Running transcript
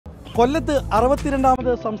കൊല്ലത്ത് 62ാമത്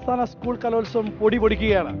സംസ്ഥാന സ്കൂൾ കലോത്സവം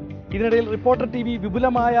പൊടിപൊടിക്കുകയാണ്. ഇതിനിടയിൽ റിപ്പോർട്ടർ TV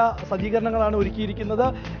വിപുലമായ സജ്ജീകരണങ്ങളാണ് ഒരുക്കിയിരിക്കുന്നത്.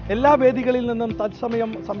 എല്ലാ വേദികളിൽ നിന്നും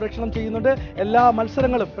തത്സമയം സംരക്ഷണം ചെയ്യുന്നുണ്ട്. എല്ലാ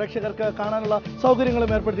മത്സരങ്ങളും പ്രേക്ഷകർക്ക് കാണാനുള്ള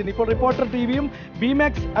സൗകര്യങ്ങളും ഏർപ്പെടുത്തിയിട്ടുണ്ട്. ഇപ്പോൾ റിപ്പോർട്ടർ TVയും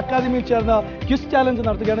ബിമാക്സ് അക്കാദമിയും ചേർന്ന് ക്വിസ് ചാലഞ്ച്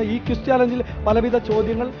നടത്തുകയാണ്. ഈ ക്വിസ് ചാലഞ്ചിൽ പലവിധ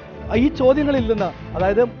ചോദ്യങ്ങൾ, ഈ ചോദ്യങ്ങളിൽ നിന്ന്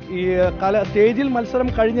അതായത് ഈ സ്റ്റേജിൽ മത്സരം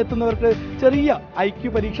കഴിഞ്ഞെത്തുന്നവർക്ക് ചെറിയ IQ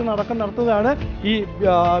പരീക്ഷ നടത്തുകയാണ് ഈ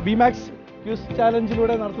ബിമാക്സ് ക്വിസ്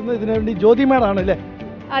ചാലഞ്ചിലൂടെ നടത്തുന്നത്. ഇതിനുവേണ്ടി ജ്യോതിമേടാണ് അല്ലേ?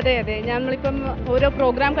 അതെ അതെ, നമ്മളിപ്പം ഓരോ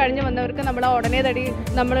പ്രോഗ്രാം കഴിഞ്ഞ് വന്നവർക്ക് നമ്മൾ ഉടനെ തടി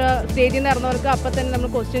നമ്മൾ സ്റ്റേജിൽ നിന്ന് ഇറങ്ങുന്നവർക്ക് അപ്പം തന്നെ നമ്മൾ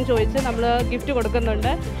ക്വസ്റ്റ്യൻ ചോദിച്ച് നമ്മൾ ഗിഫ്റ്റ്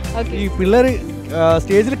കൊടുക്കുന്നുണ്ട്. ഈ പിള്ളേർ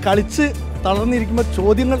സ്റ്റേജിൽ കളിച്ച് തളർന്നിരിക്കുമ്പോൾ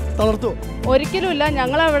ചോദ്യങ്ങൾ തളർത്തുമോ? ഒരിക്കലുമില്ല,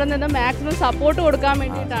 ഞങ്ങൾ അവിടെ നിന്ന് മാക്സിമം സപ്പോർട്ട് കൊടുക്കാൻ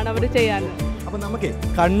വേണ്ടിയിട്ടാണ് അവർ ചെയ്യാൻ. അപ്പം നമുക്ക്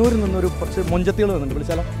കണ്ണൂരിൽ നിന്നൊരു കുറച്ച് മൊഞ്ചത്തികൾ വന്നിട്ടുണ്ട്,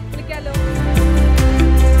 വിളിച്ചാലോ? വിളിക്കാലോ.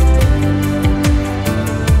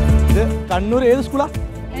 ഇത് കണ്ണൂർ ഏത് സ്കൂളാ?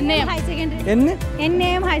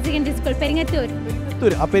 പെരിങ്ങത്തൂർ.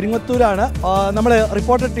 ആ പെരിങ്ങത്തൂരാണ്. നമ്മൾ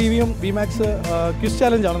റിപ്പോർട്ടർ TVയും ബിമാക്സ് ക്വിസ്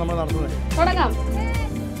ചാലഞ്ചാണ് നമ്മൾ നടത്തുന്നത്. തുടങ്ങാം.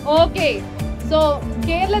 ഓക്കെ, സോ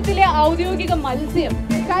കേരളത്തിലെ ഔദ്യോഗിക മത്സ്യം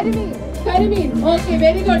കരിമീൻ. Okay,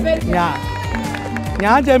 very good.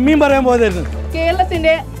 ഞാൻ ചെമ്മീൻ പറയാൻ പോയതായിരുന്നു.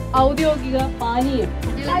 കേരളത്തിന്റെ ഔദ്യോഗിക പാനീയം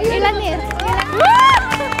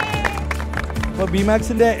അപ്പോൾ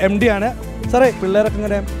ബിമാക്സിന്റെ MD ആണ് സാറേ. പിള്ളേരൊക്കെ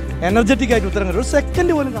ഇങ്ങനെ എനർജറ്റിക് ആയിട്ട് ഉത്തരം ഒരു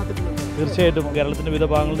സെക്കൻഡ് പോലും കാത്തിട്ടില്ല. തീർച്ചയായിട്ടും കേരളത്തിന്റെ വിവിധ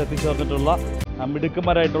ഭാഗങ്ങളിൽ എത്തിച്ചേർന്നിട്ടുള്ള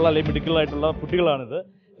മിടുക്കന്മാരായിട്ടുള്ള അല്ലെങ്കിൽ മിടുക്കളായിട്ടുള്ള കുട്ടികളാണിത്.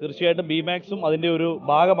 തീർച്ചയായിട്ടും ബിമാക്സും അതിന്റെ ഒരു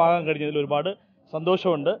ഭാഗമാകാൻ കഴിഞ്ഞതിൽ ഒരുപാട്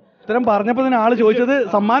സന്തോഷമുണ്ട്. ഉത്തരം പറഞ്ഞപ്പോൾ തന്നെ ആള് ചോദിച്ചത്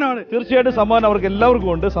സമ്മാനമാണ്. തീർച്ചയായിട്ടും സമ്മാനം അവർക്ക് എല്ലാവർക്കും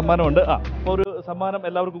ഉണ്ട്, സമ്മാനമുണ്ട്. അപ്പോൾ ഒരു സമ്മാനം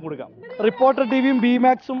എല്ലാവർക്കും കൊടുക്കാം. റിപ്പോർട്ടർ TVയും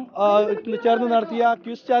ബിമാക്സും ചേർന്ന് നടത്തിയ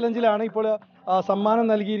ക്വിസ് ചാലഞ്ചിലാണ് ഇപ്പോൾ സമ്മാനം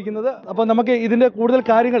നൽകിയിരിക്കുന്നത്. അപ്പോൾ നമുക്ക് ഇതിന്റെ കൂടുതൽ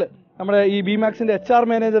കാര്യങ്ങൾ നമ്മുടെ ഈ ബിമാക്സിന്റെ HR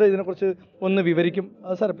മാനേജർ ഇതിനെക്കുറിച്ച് ഒന്ന് വിവരിക്കും.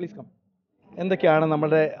 Sir please come. എന്തൊക്കെയാണ്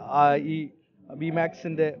നമ്മുടെ ഈ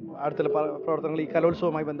ബിമാക്സിന്റെ അടുത്തുള്ള പ്രവർത്തനങ്ങൾ ഈ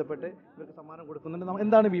കലോത്സവവുമായി ബന്ധപ്പെട്ട് ഇവർക്ക് സമ്മാനം കൊടുക്കുന്നുണ്ട്?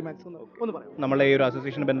 എന്താണ് ബിമാക്സ് ഒന്ന് പറയാം? നമ്മളെ ഈ ഒരു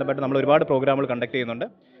അസോസിയേഷന് ബന്ധപ്പെട്ട് നമ്മൾ ഒരുപാട് പ്രോഗ്രാമുകൾ കണ്ടക്ട് ചെയ്യുന്നുണ്ട്.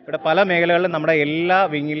 ഇവിടെ പല മേഖലകളിലും നമ്മുടെ എല്ലാ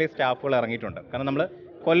വിങ്ങിലെ സ്റ്റാഫുകൾ ഇറങ്ങിയിട്ടുണ്ട്. കാരണം നമ്മൾ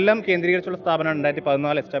കൊല്ലം കേന്ദ്രീകരിച്ചുള്ള സ്ഥാപനമാണ്,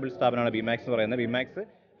 2014 എസ്റ്റാബ്ലിഷ് സ്ഥാപനമാണ് ബിമാക്സ് എന്ന് പറയുന്നത്. ബിമാക്സ്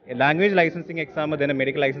ലാംഗ്വേജ് ലൈസൻസിങ് എക്സാം തന്നെ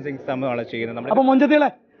മെഡിക്കൽ ലൈസൻസിങ് എക്സാമാണ് ചെയ്യുന്നത്. അപ്പോൾ മൊഞ്ചത്തികളെ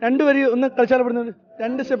രണ്ടുപേരും ഒന്ന് കളിച്ചാലപ്പെടുന്നുണ്ട്.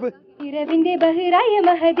 2 സ്റ്റെപ്പ്. ഇരവിന്റെ ബഹിറായ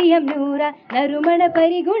മഹദിയം നൂറ നറുമണ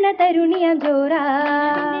പരിഗുണ തരുണിയം ജോറ.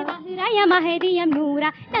 ബഹിറായ മഹദിയം നൂറ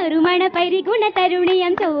നറുമണ പരിഗുണ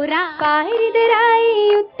തരുണിയം ജോറ. പാരിതരായി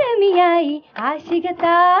ഉത്തമിയായി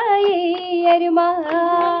ആശികതായി അരുമാ.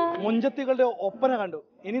 മൊഞ്ചത്തികളുടെ ഒപ്പന കണ്ടു.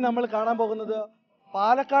 ഇനി നമ്മൾ കാണാൻ പോകുന്നത്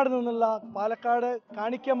പാലക്കാട് നിന്നുള്ള Palakkad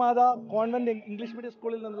Kanikkamatha convent English medium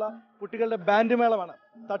സ്കൂളിൽ നിന്നുള്ള കുട്ടികളുടെ ബാൻഡ് മേളമാണ്.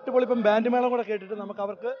 തട്ടുപൊളിപ്പം ബാൻഡ് മേളം കൂടെ കേട്ടിട്ട് നമുക്ക്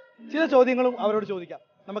അവർക്ക് ചില ചോദ്യങ്ങളും അവരോട് ചോദിക്കാം.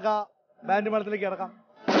 നമുക്ക് ആ ബാൻഡ് മേളത്തിലേക്ക് കിടക്കാം.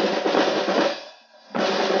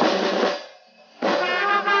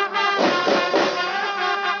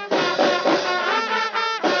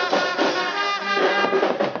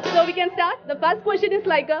 So we can start. The first question is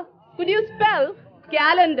like, could you spell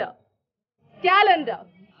calendar? Calendar.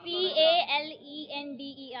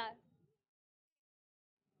 CALENDER.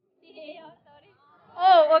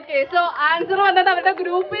 Oh, okay. So answer വന്നത് അവരുടെ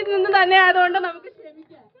ഗ്രൂപ്പിൽ നിന്ന് തന്നെ ആയതുകൊണ്ട് നമുക്ക്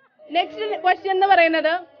ക്ഷമിക്കാം. നെക്സ്റ്റ് ക്വസ്റ്റ്യൻ എന്ന്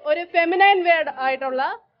പറയുന്നത് ഒരു ഫെമിനൈൻ വേർഡ് ആയിട്ടുള്ള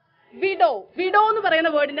വിഡോ. വിഡോ എന്ന്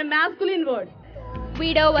പറയുന്ന വേർഡിന്റെ masculine word.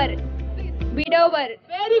 Widower. Widower.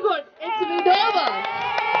 Very good. It's widower.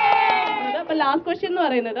 അപ്പോൾ ലാസ്റ്റ് ക്വസ്റ്റ്യൻ എന്ന്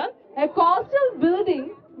പറയുന്നത് a coastal building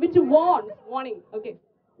which warning, okay,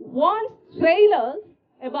 warns trailers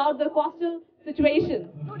about the coastal situation.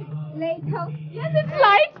 Lighthouse. Yes, it's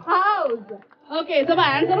lighthouse. Okay, so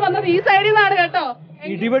answer വന്നത് ഈ സൈഡിൽ നിന്നാണ് കേട്ടോ.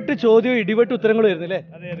 ഇടിവെട്ട് ചോദ്യവും ഇടിവെട്ട് ഉത്തരങ്ങളും വരുന്നില്ലേ?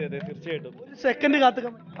 അതെ അതെ അതെ, തീർച്ചയായിട്ടും. ഒരു സെക്കൻഡ്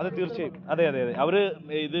കാത്തുക്കാൻ. അതെ തീർച്ചയായും. അതെ അതെ അതെ, അവര്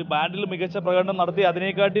ഇത് ബാൻഡിൽ മികച്ച പ്രകടനം നടത്തി,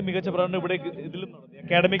 അതിനെക്കാട്ടി മികച്ച പ്രകടനം ഇവിടെ ഇതിലും നടത്തി.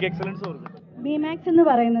 അക്കാഡമിക് എക്സലൻസ് കൊടുക്കും. ബിമാക്സ് എന്ന്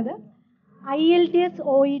പറയുന്നത് IELTS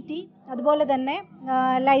OET അതുപോലെ തന്നെ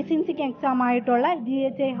ലൈസൻസിങ് എക്സാം ആയിട്ടുള്ള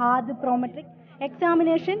PTE HAAD PROMETRIC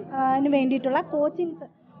എക്സാമിനേഷന് വേണ്ടിയിട്ടുള്ള കോച്ചിങ്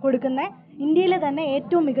കൊടുക്കുന്ന ഇന്ത്യയിലെ തന്നെ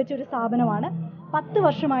ഏറ്റവും മികച്ചൊരു സ്ഥാപനമാണ്. 10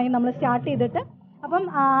 വർഷമായി നമ്മൾ സ്റ്റാർട്ട് ചെയ്തിട്ട്. അപ്പം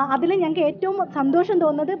അതിൽ ഞങ്ങൾക്ക് ഏറ്റവും സന്തോഷം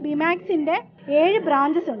തോന്നുന്നത് ബിമാക്സിൻ്റെ 7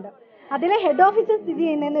 ബ്രാഞ്ചസ് ഉണ്ട്. അതിലെ ഹെഡ് ഓഫീസ് സ്ഥിതി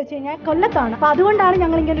ചെയ്യുന്നതെന്ന് വെച്ച് കഴിഞ്ഞാൽ കൊല്ലത്താണ്. അപ്പോൾ അതുകൊണ്ടാണ്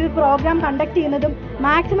ഞങ്ങൾ ഇങ്ങനെ ഒരു പ്രോഗ്രാം കണ്ടക്ട് ചെയ്യുന്നതും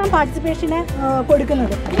മാക്സിമം പാർട്ടിസിപ്പേഷന്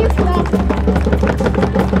കൊടുക്കുന്നതും.